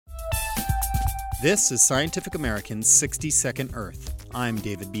This is Scientific American's 60-Second Earth. I'm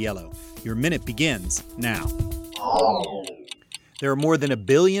David Biello. Your minute begins now. There are more than 1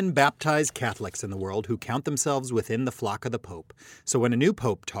 billion baptized Catholics in the world who count themselves within the flock of the Pope. So when a new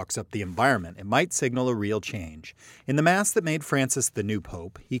Pope talks up the environment, it might signal a real change. In the Mass that made Francis the new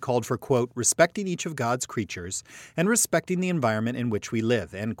Pope, he called for, quote, respecting each of God's creatures and respecting the environment in which we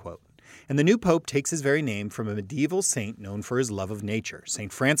live, end quote. And the new Pope takes his very name from a medieval saint known for his love of nature.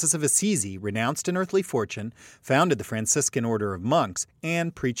 St. Francis of Assisi renounced an earthly fortune, founded the Franciscan order of monks,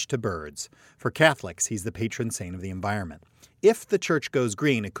 and preached to birds. For Catholics, he's the patron saint of the environment. If the church goes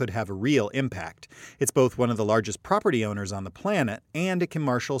green, it could have a real impact. It's both one of the largest property owners on the planet, and it can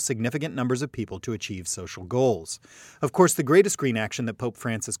marshal significant numbers of people to achieve social goals. Of course, the greatest green action that Pope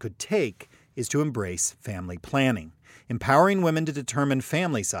Francis could take is to embrace family planning. Empowering women to determine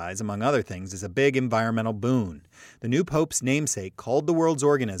family size, among other things, is a big environmental boon. The new Pope's namesake called the world's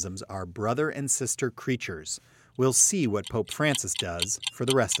organisms our brother and sister creatures. We'll see what Pope Francis does for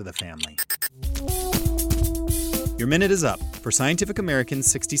the rest of the family. Your minute is up. For Scientific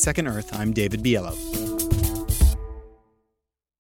American's 60-Second Earth, I'm David Biello.